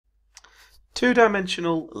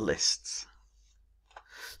Two-dimensional lists.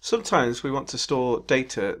 Sometimes we want to store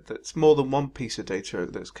data that's more than one piece of data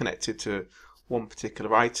that's connected to one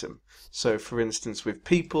particular item. So for instance, with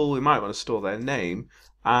people, we might want to store their name,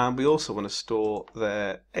 and we also want to store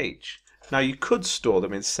their age. Now you could store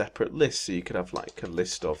them in separate lists, so you could have like a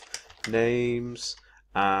list of names,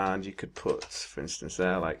 and you could put, for instance,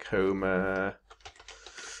 there like Homer,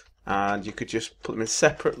 and you could just put them in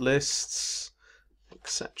separate lists,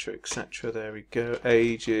 etc, etc. There we go.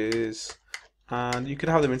 Ages, and you could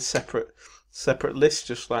have them in separate lists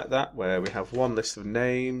just like that, where we have one list of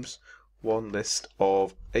names, one list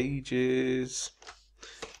of ages,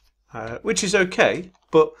 which is okay,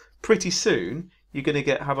 but pretty soon you're going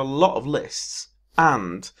to have a lot of lists,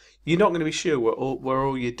 and you're not going to be sure where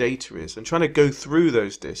all your data is, and trying to go through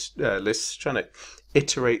those lists, trying to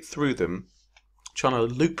iterate through them, trying to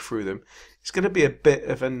loop through them, it's going to be a bit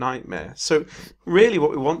of a nightmare. So really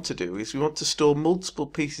what we want to do is we want to store multiple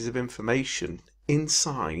pieces of information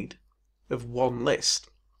inside of one list.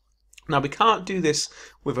 Now we can't do this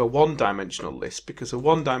with a one-dimensional list, because a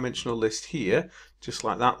one-dimensional list here, just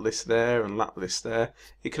like that list there and that list there,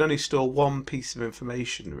 it can only store one piece of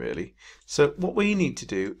information really. So what we need to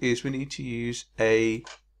do is we need to use a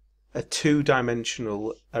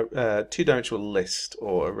two-dimensional list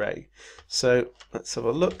or array. So let's have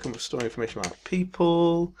a look, and we'll store information about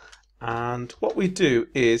people. And what we do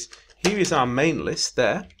is, here is our main list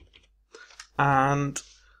there, and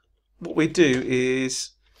what we do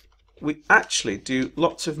is we actually do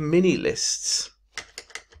lots of mini lists.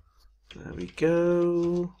 There we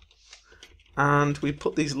go. And we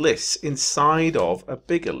put these lists inside of a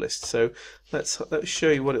bigger list. So let's show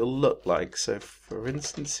you what it'll look like. So for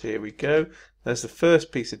instance, here we go. There's the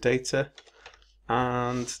first piece of data,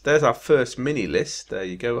 and there's our first mini list. There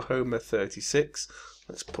you go, Homer 36.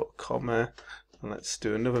 Let's put a comma, and let's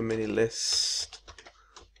do another mini list.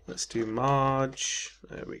 Let's do Marge.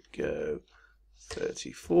 There we go,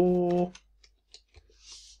 34.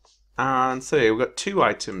 And so here we've got two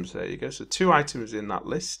items. There you go. So two items in that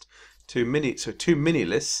list. Two mini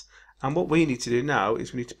lists, and what we need to do now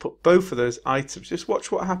is we need to put both of those items. Just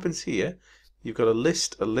watch what happens here. You've got a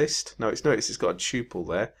list. Now notice it's got a tuple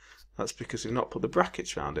there. That's because we've not put the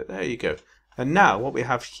brackets around it. There you go. And now what we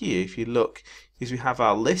have here, if you look, is we have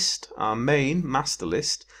our list, our main master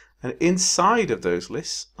list, and inside of those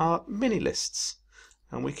lists are mini lists,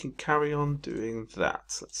 and we can carry on doing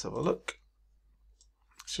that. Let's have a look.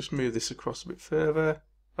 Let's just move this across a bit further.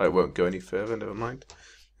 Oh, it won't go any further, never mind.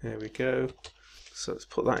 There we go. So let's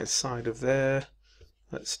put that inside of there.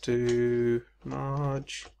 Let's do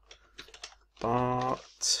Marge,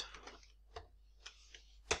 Bart,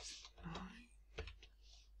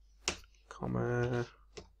 comma.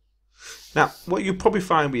 Now, what you'll probably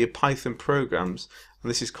find with your Python programs, and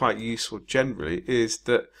this is quite useful generally, is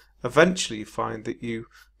that eventually you find that you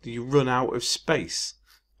run out of space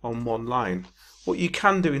on one line. What you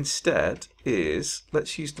can do instead is,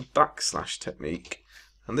 let's use the backslash technique,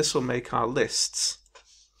 and this will make our lists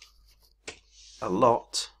a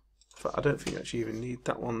lot, but I don't think you actually even need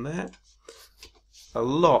that one there, a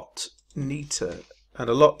lot neater and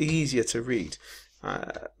a lot easier to read.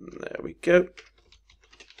 There we go.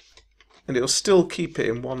 And it'll still keep it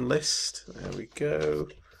in one list. There we go.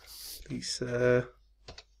 Lisa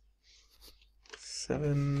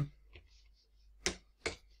 7.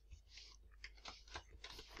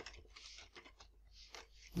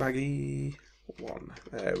 Maggie 1.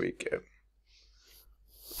 There we go.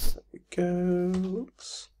 There we go.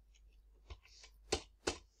 Oops.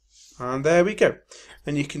 And there we go.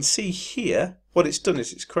 And you can see here what it's done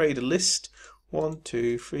is it's created a list. 1,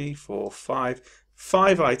 2, 3, 4, 5.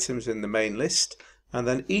 5 items in the main list, and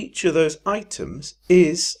then each of those items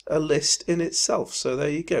is a list in itself. So there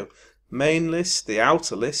you go. Main list, the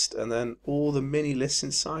outer list, and then all the mini lists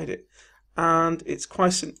inside it. And it's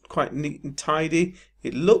quite neat and tidy.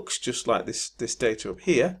 It looks just like this data up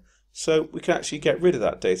here, so we can actually get rid of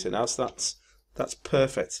that data now. So that's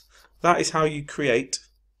perfect. That is how you create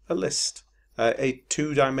a list, a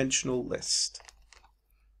two-dimensional list.